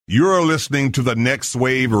You're listening to the Next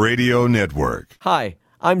Wave Radio Network. Hi,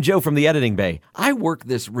 I'm Joe from the Editing Bay. I work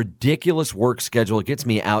this ridiculous work schedule. It gets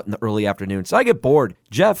me out in the early afternoon, so I get bored.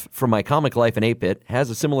 Jeff from My Comic Life in 8-Bit has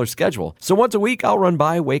a similar schedule. So once a week, I'll run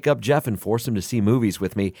by, wake up Jeff, and force him to see movies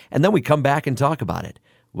with me, and then we come back and talk about it.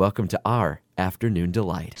 Welcome to our Afternoon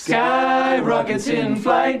Delight. Sky rockets in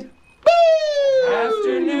flight. Woo!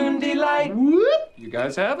 Afternoon delight. Whoop. You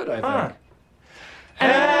guys have it, I think.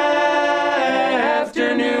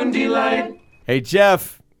 Afternoon delight. Hey,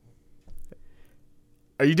 Jeff.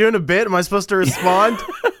 Are you doing a bit? Am I supposed to respond?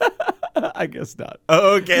 I guess not.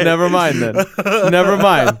 Oh, okay. Never mind then. Never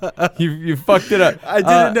mind. You fucked it up. I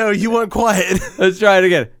didn't know. You went quiet. Let's try it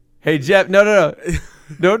again. Hey, Jeff. No.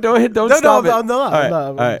 Don't stop it. I'm not.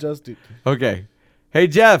 All right. Adjusting. Okay. Hey,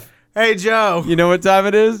 Jeff. Hey, Joe. You know what time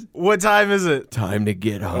it is? What time is it? Time to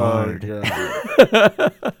get hard. Oh,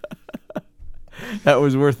 God. That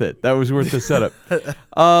was worth it. That was worth the setup.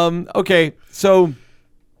 Okay, so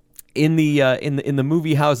in the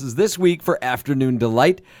movie houses this week for Afternoon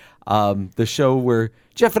Delight, the show where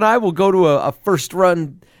Jeff and I will go to a first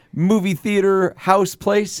run movie theater house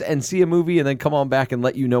place and see a movie and then come on back and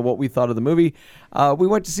let you know what we thought of the movie. We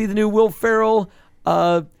went to see the new Will Farrell,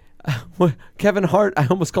 Kevin Hart. I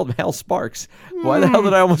almost called him Hal Sparks. Why the hell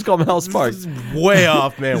did I almost call him Hal Sparks? Way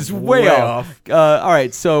off, man. It's way off. All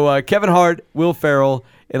right, so Kevin Hart, Will Farrell,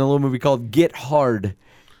 in a little movie called Get Hard.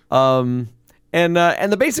 And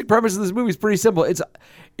the basic premise of this movie is pretty simple. It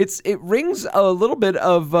rings a little bit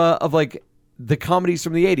of like the comedies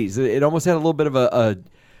from the 80s. It almost had a little bit of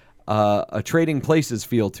a Trading Places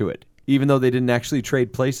feel to it, even though they didn't actually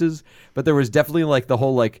trade places. But there was definitely like the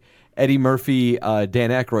whole like Eddie Murphy, Dan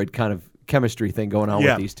Aykroyd kind of chemistry thing going on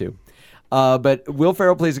with these two. But Will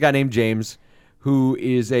Ferrell plays a guy named James, who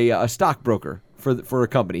is a stockbroker for a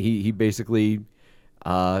company. He basically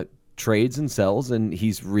trades and sells, and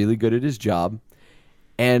he's really good at his job.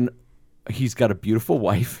 And he's got a beautiful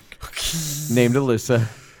wife named Alyssa,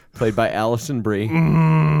 played by Allison Brie.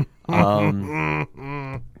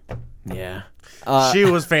 Yeah. She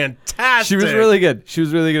was fantastic. She was really good. She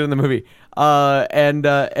was really good in the movie.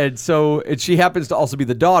 And so she happens to also be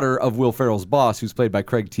the daughter of Will Ferrell's boss, who's played by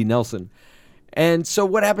Craig T. Nelson. And so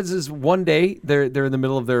what happens is one day they're in the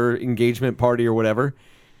middle of their engagement party or whatever,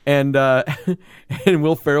 and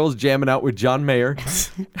Will Ferrell's jamming out with John Mayer.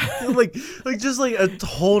 like just like a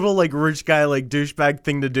total like rich guy like douchebag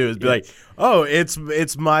thing to do is be like, oh, it's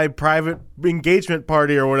my private engagement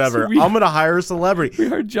party or whatever. So I'm gonna hire a celebrity. We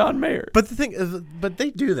heard John Mayer. But the thing is, but they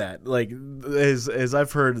do that. Like as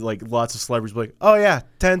I've heard like lots of celebrities be like, oh yeah,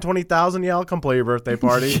 10, 20,000, yeah, I'll come play your birthday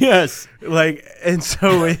party. Yes. Like, and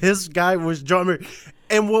so his guy was John Mayer.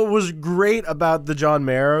 And what was great about the John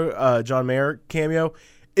Mayer cameo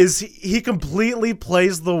is he completely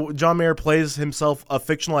plays John Mayer plays himself, a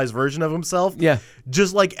fictionalized version of himself. Yeah.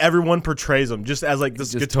 Just like everyone portrays him, just as like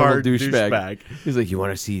this guitar douchebag. He's like, you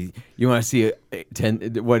want to see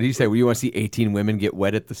 10, what did he say? Well, you want to see 18 women get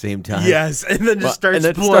wet at the same time? Yes. And then starts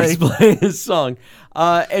playing his song.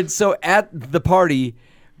 And so at the party,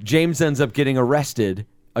 James ends up getting arrested,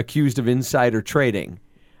 accused of insider trading.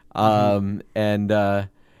 And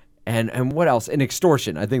what else? And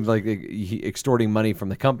extortion. I think like extorting money from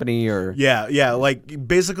the company or like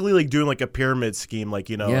basically like doing like a pyramid scheme, like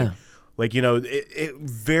it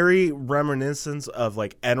very reminiscent of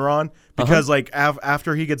like Enron, because like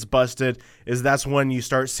after he gets busted, that's when you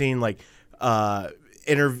start seeing like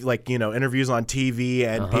interviews on TV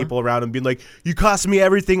and people around him being like, you cost me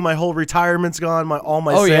everything, my whole retirement's gone, all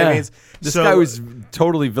my savings. Yeah. This guy was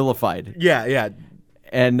totally vilified. Yeah.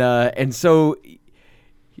 And so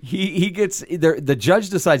he gets the judge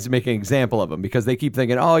decides to make an example of him because they keep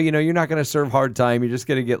thinking, oh, you're not going to serve hard time. You're just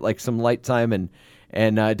going to get like some light time and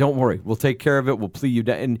don't worry, we'll take care of it. We'll plea you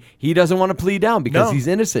down. And he doesn't want to plea down because he's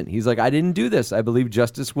innocent. He's like, I didn't do this. I believe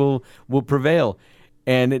justice will prevail.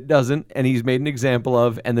 And it doesn't. And he's made an example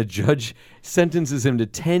of, and the judge sentences him to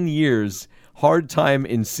 10 years hard time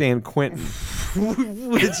in San Quentin.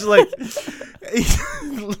 Which like,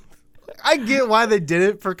 I get why they did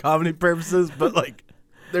it for comedy purposes, but like,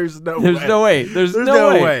 There's no way. There's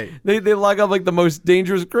no way. They lock up like the most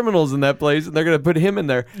dangerous criminals in that place, and they're going to put him in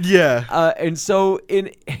there. Yeah. And so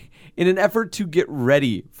in an effort to get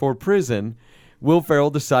ready for prison, Will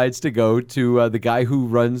Ferrell decides to go to the guy who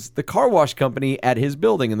runs the car wash company at his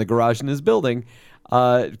building, in the garage in his building,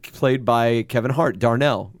 played by Kevin Hart.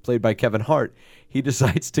 Darnell, played by Kevin Hart. He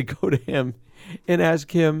decides to go to him and ask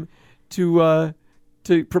him to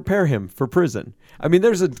to prepare him for prison. I mean,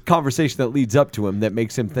 there's a conversation that leads up to him that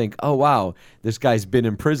makes him think, oh, wow, this guy's been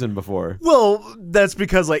in prison before. Well, that's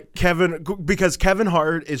because Kevin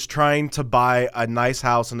Hart is trying to buy a nice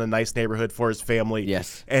house in a nice neighborhood for his family.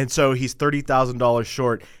 Yes. And so he's $30,000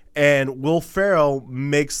 short. And Will Farrell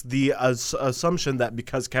makes the assumption that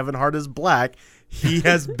because Kevin Hart is black, he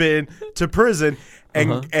has been to prison.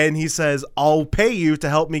 And he says, I'll pay you to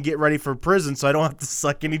help me get ready for prison so I don't have to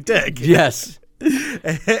suck any dick. Yes.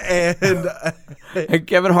 and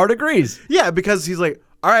Kevin Hart agrees. Yeah, because he's like,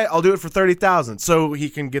 all right, I'll do it for $30,000 so he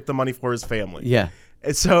can get the money for his family. Yeah.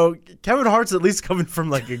 And so Kevin Hart's at least coming from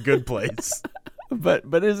like a good place. But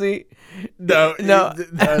is he? No,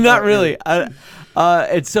 not really.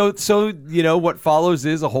 And so what follows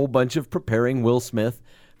is a whole bunch of preparing Will Smith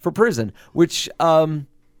for prison, which I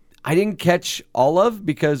didn't catch all of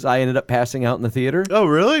because I ended up passing out in the theater. Oh,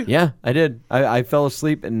 really? Yeah, I did. I fell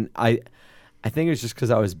asleep, and I think it was just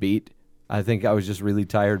because I was beat. I think I was just really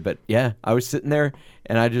tired. But yeah, I was sitting there,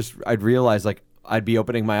 and I'd realize like I'd be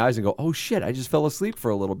opening my eyes and go, oh shit, I just fell asleep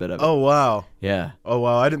for a little bit of it. Oh wow. Yeah. Oh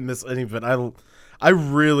wow, I didn't miss any of it. I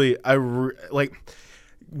really like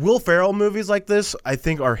Will Ferrell movies like this. I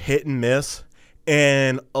think are hit and miss,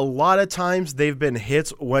 and a lot of times they've been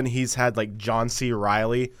hits when he's had like John C.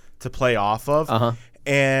 Reilly to play off of.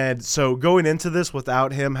 And so going into this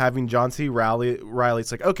without him having John C. Reilly,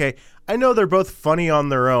 it's like, okay, I know they're both funny on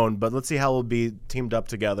their own, but let's see how we'll be teamed up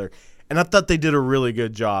together. And I thought they did a really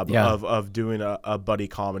good job of doing a buddy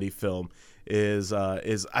comedy film. I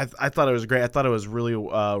thought it was great. I thought it was really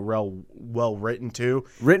well written too.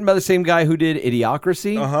 Written by the same guy who did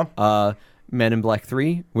Idiocracy. Men in Black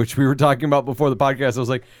 3, which we were talking about before the podcast. I was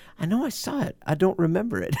like, I know I saw it. I don't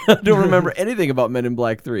remember it. I don't remember anything about Men in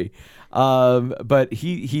Black 3. But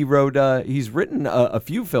he's written a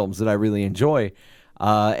few films that I really enjoy.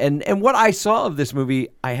 And what I saw of this movie,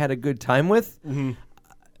 I had a good time with. Mm-hmm.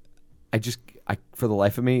 I for the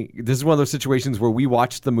life of me, this is one of those situations where we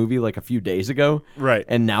watched the movie like a few days ago. Right.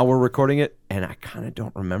 And now we're recording it, and I kind of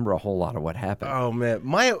don't remember a whole lot of what happened. Oh, man.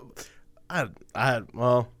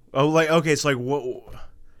 It's like what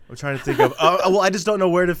I'm trying to think of. I just don't know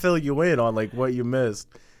where to fill you in on like what you missed.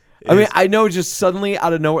 I mean, I know just suddenly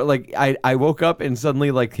out of nowhere, like I woke up and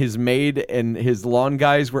suddenly like his maid and his lawn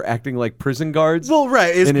guys were acting like prison guards. Well,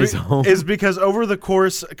 right, in his home. Is because over the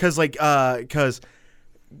course, because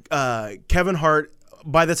Kevin Hart.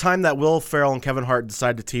 By the time that Will Farrell and Kevin Hart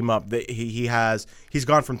decide to team up, he's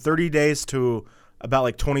gone from 30 days to about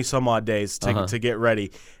like 20 some odd days to get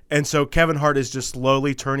ready. And so Kevin Hart is just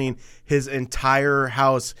slowly turning his entire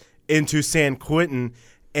house into San Quentin.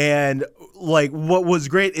 And like what was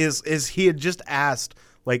great is he had just asked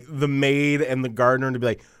like the maid and the gardener to be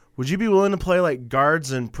like, would you be willing to play like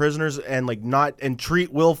guards and prisoners and like not and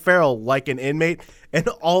treat Will Ferrell like an inmate? And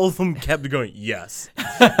all of them kept going, yes,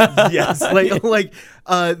 yes. Like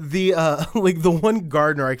the one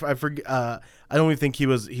gardener, I forget. I don't even think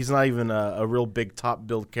he's not even a real big top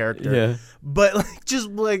billed character. Yeah. But like just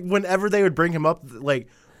like whenever they would bring him up, like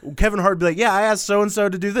Kevin Hart would be like, yeah, I asked so and so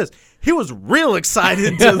to do this. He was real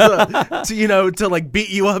excited to like beat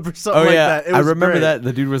you up or something like that. It was I remember great. that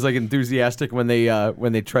the dude was like enthusiastic when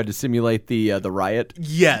they tried to simulate the riot.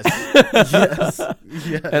 Yes. yes.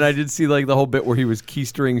 And I did see like the whole bit where he was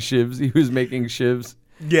keystring shivs. He was making shivs.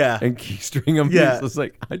 Yeah. And keystring them. Yeah. It's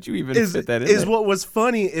like, how'd you even fit that in? Is what was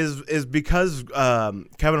funny is because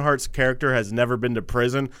Kevin Hart's character has never been to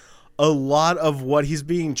prison, a lot of what he's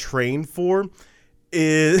being trained for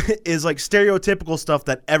is like stereotypical stuff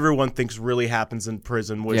that everyone thinks really happens in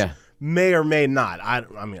prison, which may or may not. I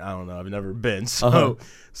mean, I don't know. I've never been. But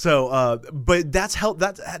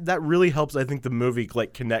that really helps. I think the movie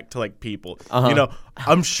like connect to like people. You know,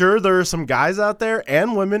 I'm sure there are some guys out there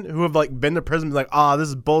and women who have like been to prison, and be like, this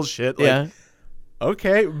is bullshit. Like,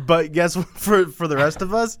 okay, but guess what? For the rest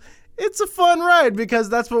of us, it's a fun ride because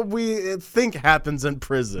that's what we think happens in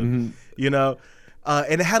prison. Mm-hmm. You know.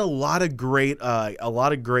 And it had a lot of great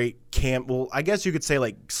camp. Well, I guess you could say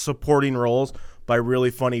like supporting roles by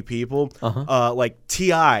really funny people. Like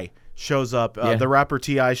T.I. shows up. The rapper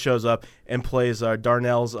T.I. shows up and plays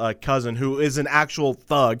Darnell's cousin, who is an actual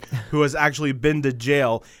thug who has actually been to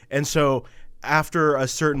jail. And so after a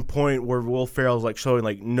certain point where Will Ferrell's like showing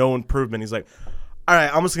like no improvement, he's like, all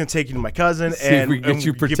right, I'm just gonna take you to my cousin and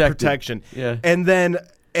get protection. Yeah. And then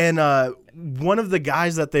one of the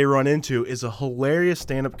guys that they run into is a hilarious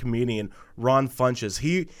stand-up comedian, Ron Funches.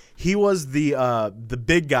 He was the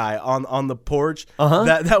big guy on the porch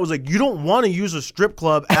that was like, you don't want to use a strip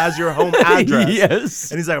club as your home address.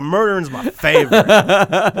 Yes. And he's like, murdering's my favorite.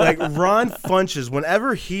 Like Ron Funches,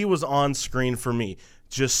 whenever he was on screen for me,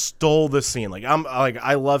 just stole the scene. Like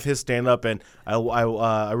I love his stand up, and I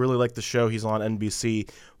really like the show he's on NBC.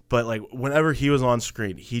 But like whenever he was on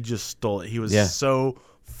screen, he just stole it. He was so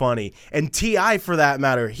funny. And T.I., for that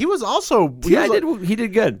matter, he was also he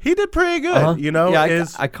did good. He did pretty good. You know,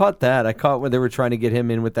 I caught that. I caught when they were trying to get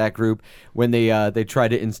him in with that group. When they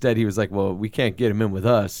tried it instead, he was like, "Well, we can't get him in with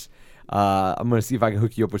us. I'm going to see if I can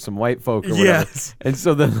hook you up with some white folk or whatever." Yes. And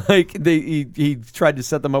so then he tried to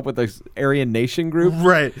set them up with this Aryan Nation group.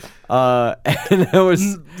 Right. And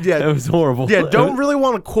that was horrible. Yeah, don't really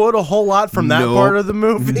want to quote a whole lot from that part of the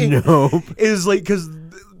movie. Nope. Is like, because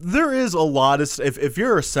there is a lot of, if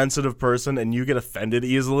you're a sensitive person and you get offended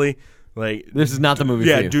easily, like, this is not the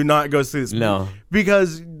movie for you. Do not go see this. No.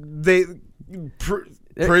 Because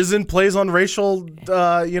prison plays on racial,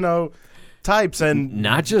 types, and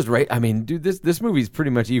not just right. I mean, dude, this movie's pretty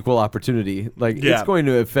much equal opportunry. Like, it's going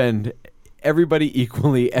to offend everybody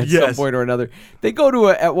equally at some point or another. They go to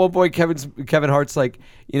at one point, Kevin Hart's like,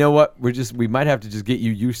 you know what? We might have to just get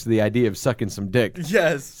you used to the idea of sucking some dick.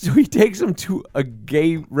 Yes. So he takes him to a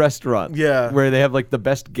gay restaurant. Yeah. Where they have like the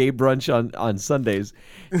best gay brunch on Sundays.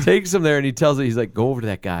 Takes him there and he's like, go over to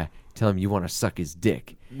that guy. Tell him you want to suck his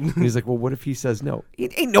dick. And he's like, well, what if he says no?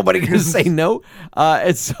 Ain't nobody going to say no.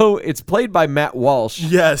 And so it's played by Matt Walsh.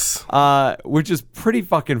 Yes. Which is pretty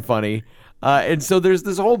fucking funny. And so there's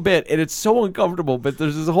this whole bit, and it's so uncomfortable, but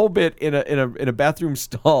there's this whole bit in a bathroom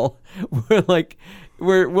stall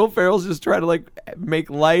where Will Ferrell's just trying to like make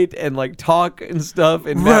light and like talk and stuff,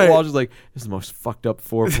 and Matt Walsh is like, this is the most fucked up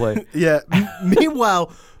foreplay. Yeah.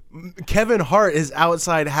 Meanwhile, Kevin Hart is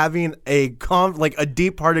outside having a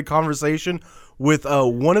deep-hearted conversation with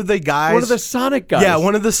one of the guys. One of the Sonic guys. Yeah,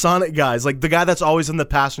 one of the Sonic guys. Like the guy that's always in the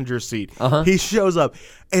passenger seat. Uh-huh. He shows up.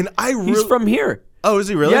 And he's from here. Oh, is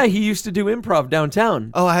he really? Yeah, he used to do improv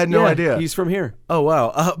downtown. Oh, I had no idea. He's from here. Oh,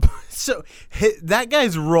 wow. So that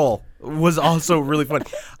guy's role was also really funny.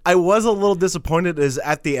 I was a little disappointed as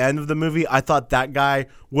at the end of the movie, I thought that guy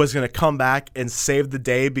was going to come back and save the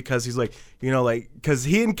day because he's like, because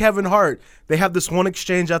he and Kevin Hart, they have this one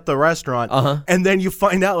exchange at the restaurant. Uh-huh. And then you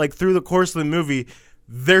find out like through the course of the movie,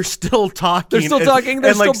 they're still talking.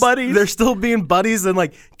 They're still buddies. They're still being buddies, and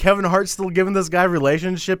like Kevin Hart's still giving this guy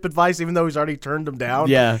relationship advice, even though he's already turned him down.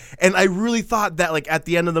 Yeah. And I really thought that like at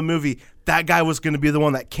the end of the movie, that guy was going to be the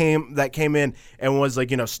one that came in and was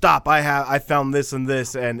like, stop. I found this and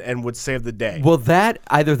this, and would save the day. Well,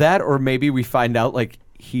 either that or maybe we find out like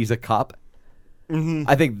he's a cop. Mm-hmm.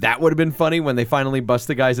 I think that would have been funny when they finally bust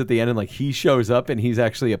the guys at the end and like he shows up and he's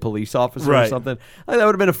actually a police officer or something. That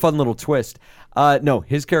would have been a fun little twist. No,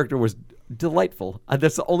 his character was delightful.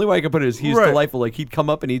 That's the only way I can put it is he's delightful. Like he'd come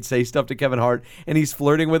up and he'd say stuff to Kevin Hart and he's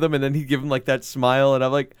flirting with him and then he'd give him like that smile and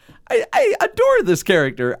I'm like, I adore this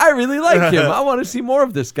character. I really like him. I want to see more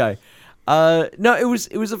of this guy. No, it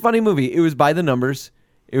was a funny movie. It was by the numbers.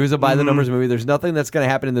 It was a by-the-numbers movie. There's nothing that's going to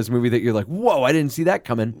happen in this movie that you're like, whoa, I didn't see that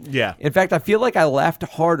coming. Yeah. In fact, I feel like I laughed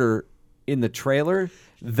harder in the trailer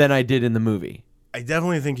than I did in the movie. I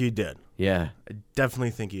definitely think you did. Yeah. I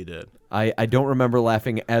definitely think you did. I don't remember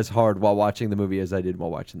laughing as hard while watching the movie as I did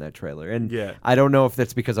while watching that trailer. And yeah. I don't know if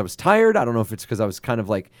that's because I was tired. I don't know if it's because I was kind of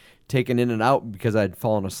like taken in and out because I'd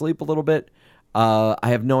fallen asleep a little bit. I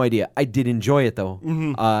have no idea. I did enjoy it, though.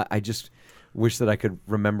 Mm-hmm. I just wish that I could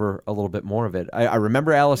remember a little bit more of it. I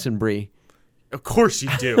remember Alison Brie. Of course you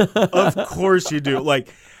do. Of course you do.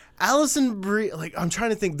 Like, Alison Brie, like, I'm trying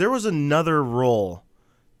to think. There was another role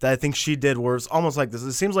that I think she did where it's almost like this.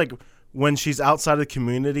 It seems like when she's outside of the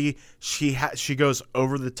Community, she goes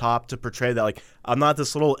over the top to portray that, like, I'm not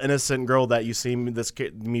this little innocent girl that you see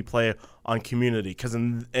me play on Community. Because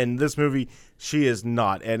in this movie, she is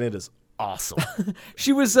not, and it is awesome.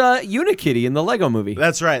 She was Unikitty in the Lego movie.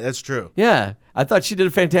 That's right. That's true. Yeah. I thought she did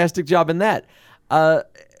a fantastic job in that.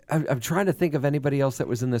 I'm trying to think of anybody else that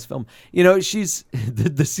was in this film. She's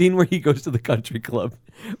the scene where he goes to the country club,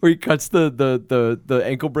 where he cuts the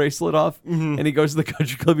ankle bracelet off, and he goes to the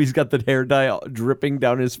country club. He's got the hair dye dripping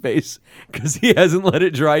down his face because he hasn't let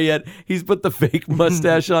it dry yet. He's put the fake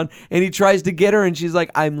mustache on, and he tries to get her, and she's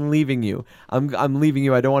like, "I'm leaving you. I'm leaving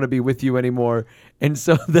you. I don't want to be with you anymore." And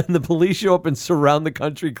so then the police show up and surround the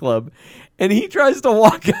country club, and he tries to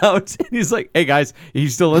walk out, and he's like, "Hey guys,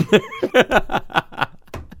 he's still in there."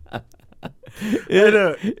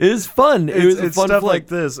 It is fun. It was a fun stuff flick. like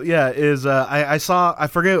this. Yeah, I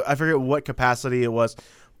forget what capacity it was,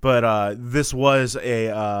 but this was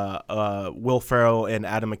a Will Farrell and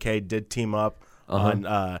Adam McKay did team up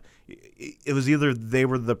on. It was either they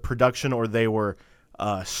were the production or they were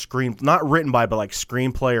not written by, but like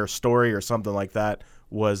screenplay or story or something like that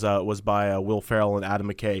was by Will Farrell and Adam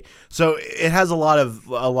McKay. So it has a lot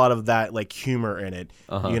of that like humor in it,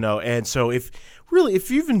 you know. And so if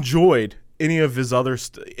you've enjoyed any of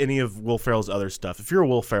Will Ferrell's other stuff, if you're a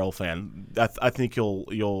Will Ferrell fan, I think you'll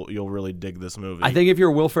really dig this movie. I think if you're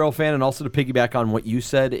a Will Ferrell fan, and also to piggyback on what you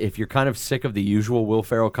said, if you're kind of sick of the usual Will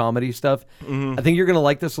Ferrell comedy stuff, I think you're going to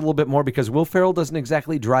like this a little bit more because Will Ferrell doesn't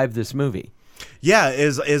exactly drive this movie. Yeah,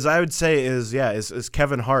 is I would say is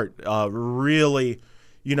Kevin Hart really.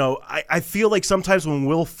 You know, I feel like sometimes when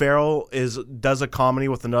Will Ferrell does a comedy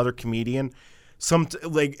with another comedian,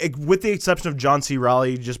 with the exception of John C.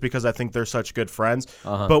 Reilly, just because I think they're such good friends,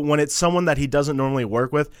 but when it's someone that he doesn't normally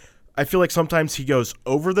work with, I feel like sometimes he goes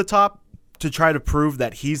over the top to try to prove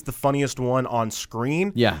that he's the funniest one on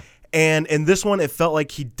screen. Yeah. And in this one, it felt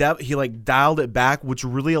like he like dialed it back, which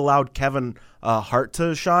really allowed Kevin Hart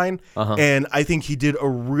to shine. And I think he did a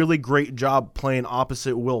really great job playing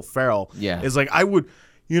opposite Will Ferrell. Yeah. It's like I would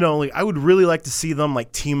really like to see them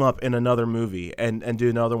like team up in another movie and do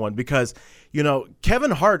another one because, you know,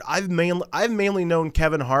 Kevin Hart, I've mainly known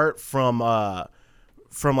Kevin Hart from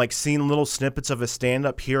like seeing little snippets of his stand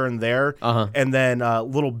up here and there, and then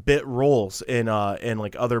little bit roles in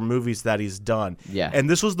like other movies that he's done. Yeah. And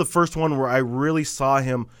this was the first one where I really saw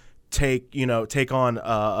him take on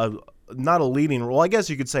not a leading role. I guess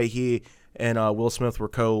you could say he and Will Smith were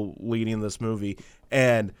co-leading this movie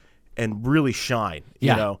and really shine,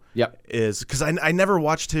 you know. Yep. Is because I never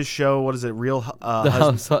watched his show. What is it?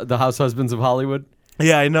 The House Husbands of Hollywood.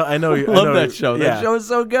 Yeah, I know. I love that show. Yeah. That show is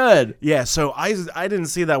so good. Yeah, so I didn't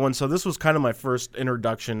see that one. So this was kind of my first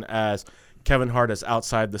introduction as Kevin Hart as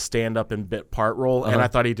outside the stand-up and bit part role, and I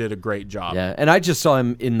thought he did a great job. Yeah, and I just saw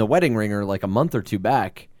him in The Wedding Ringer like a month or two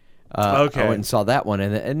back. Okay. I went and saw that one,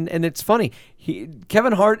 and it's funny.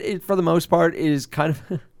 Kevin Hart, for the most part, is kind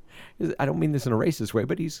of. I don't mean this in a racist way,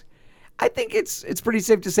 but I think it's pretty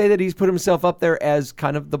safe to say that he's put himself up there as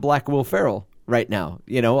kind of the Black Will Ferrell right now.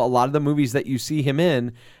 You know, a lot of the movies that you see him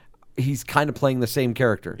in, he's kind of playing the same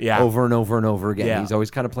character over and over and over again. Yeah. He's always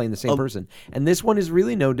kind of playing the same person. And this one is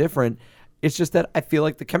really no different. It's just that I feel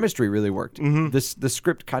like the chemistry really worked. The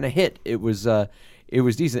script kind of hit. It was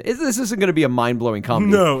decent. This isn't going to be a mind-blowing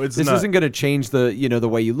comedy. No, it's not. This isn't going to change the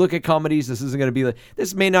way you look at comedies. This isn't going to be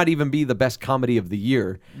this may not even be the best comedy of the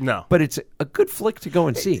year. No. But it's a good flick to go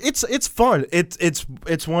and see. It's fun.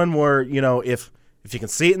 It's one where, you know, if you can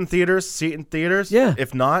see it in theaters, see it in theaters. Yeah.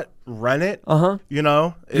 If not, rent it. You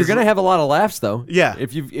know, you're gonna have a lot of laughs though. Yeah.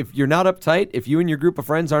 If you're not uptight, if you and your group of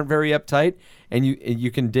friends aren't very uptight, and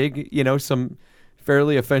you can dig, you know, some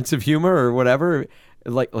fairly offensive humor or whatever,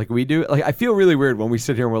 like we do. Like I feel really weird when we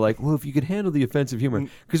sit here and we're like, well, if you could handle the offensive humor,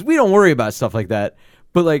 because we don't worry about stuff like that,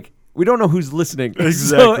 but like. We don't know who's listening.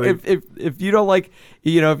 Exactly. So if you don't like,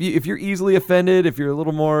 you know, if you're easily offended, if you're a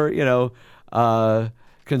little more, you know,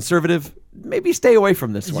 conservative, maybe stay away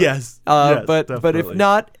from this one. Yes. But definitely. if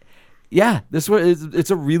not, yeah, this one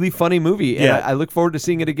it's a really funny movie, and Yeah. I look forward to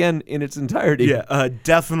seeing it again in its entirety. Yeah,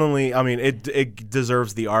 definitely. I mean, it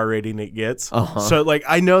deserves the R rating it gets. So like,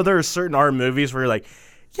 I know there are certain R movies where you're like,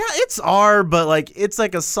 yeah, it's R, but like it's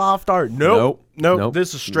like a soft R. Nope.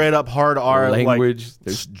 This is straight up hard R. Language. Like,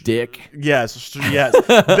 there's dick. Yes.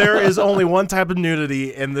 There is only one type of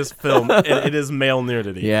nudity in this film, and it is male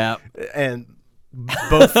nudity. Yeah. And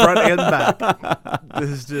both front and back. This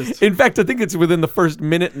is just. In fact, I think it's within the first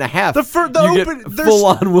minute and a half. You get full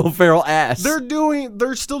on Will Ferrell ass.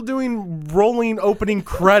 They're still doing rolling opening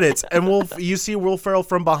credits, and you see Will Ferrell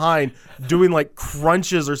from behind doing like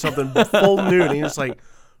crunches or something, full nude, and you're just like.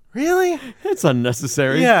 Really? It's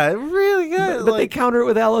unnecessary. Yeah, really good. But they counter it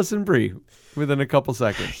with Allison Brie within a couple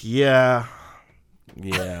seconds. Yeah.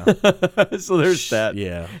 So there's that.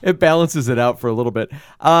 Yeah. It balances it out for a little bit.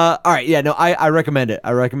 All right. Yeah, no, I recommend it.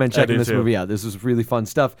 I recommend checking this movie out. This is really fun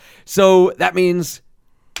stuff. So that means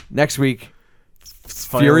next week,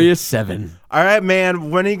 Furious 7. All right,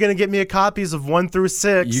 man. When are you going to get me a copies of 1 through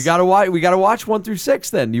 6? We got to watch 1 through 6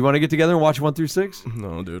 then. Do you want to get together and watch 1 through 6?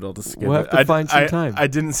 No, dude. I'll just skip We'll have to find some time. I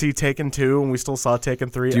didn't see Taken 2, and we still saw Taken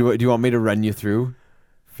 3. Do you want me to run you through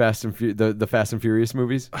the Fast and Furious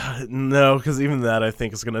movies? No, because even that I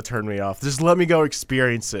think is going to turn me off. Just let me go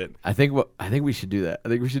experience it. I think we should do that. I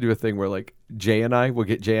think we should do a thing where like Jay and I will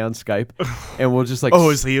get Jay on Skype, and we'll just like. Oh,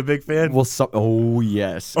 is he a big fan? Oh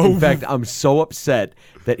yes. In fact, I'm so upset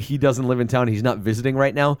that he doesn't live in town. He's not visiting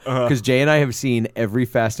right now because Jay and I have seen every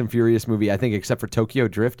Fast and Furious movie. I think except for Tokyo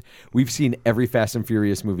Drift, we've seen every Fast and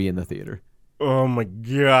Furious movie in the theater. Oh my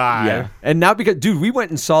god! Yeah, and now because we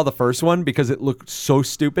went and saw the first one because it looked so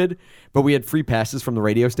stupid, but we had free passes from the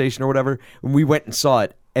radio station or whatever, and we went and saw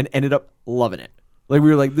it and ended up loving it. Like we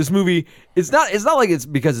were like, this movie, it's not like it's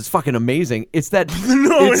because it's fucking amazing. It's that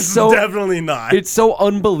No, it's definitely not. It's so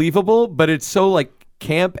unbelievable, but it's so like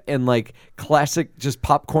camp and like classic just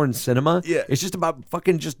popcorn cinema. Yeah. It's just about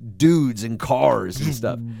fucking just dudes and cars and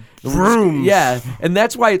stuff. Brooms. Yeah. And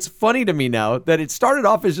that's why it's funny to me now that it started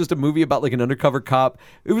off as just a movie about like an undercover cop.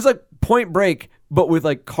 It was like Point Break, but with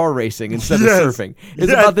like car racing instead of surfing.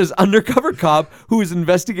 It's about this undercover cop who is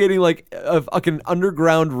investigating like a fucking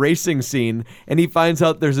underground racing scene, and he finds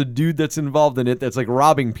out there's a dude that's involved in it that's like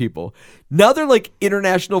robbing people. Now they're like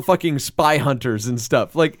international fucking spy hunters and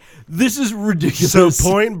stuff. Like, this is ridiculous.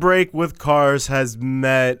 So Point Break with cars has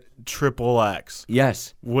met Triple X.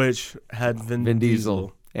 Yes. Which had Vin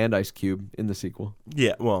Diesel. And Ice Cube in the sequel.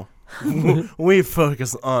 Yeah, well, we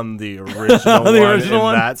focus on the original one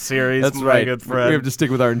in that series. That's my right. good friend. We have to stick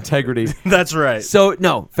with our integrity. That's right. So,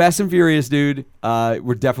 no, Fast and Furious, dude.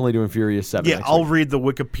 We're definitely doing Furious 7. Yeah, I'll read the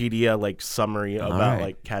Wikipedia like summary about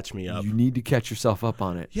like Catch Me Up. You need to catch yourself up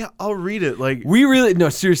on it. Yeah, I'll read it. Like no,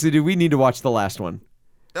 seriously, dude. We need to watch the last one.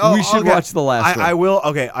 We should watch the last one. I will.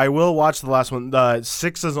 Okay, I will watch the last one. The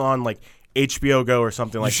 6 is on like HBO Go or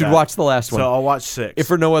something like that. You should watch the last one. So I'll watch 6. If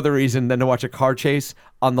for no other reason than to watch a car chase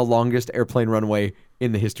on the longest airplane runway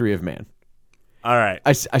in the history of man. All right.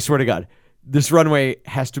 I swear to God, this runway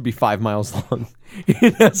has to be 5 miles long.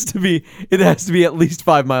 It has to be at least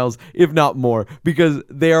 5 miles, if not more, because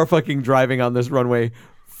they are fucking driving on this runway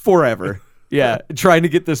forever. Yeah, trying to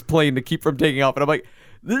get this plane to keep from taking off. And I'm like,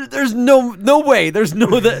 there's no way. There's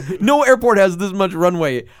no airport has this much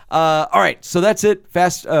runway. All right, so that's it.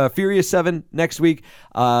 Furious 7 next week.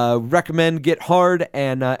 Recommend Get Hard,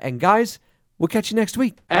 and guys, we'll catch you next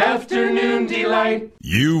week. Afternoon Delight.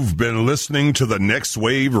 You've been listening to the Next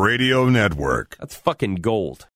Wave Radio Network. That's fucking gold.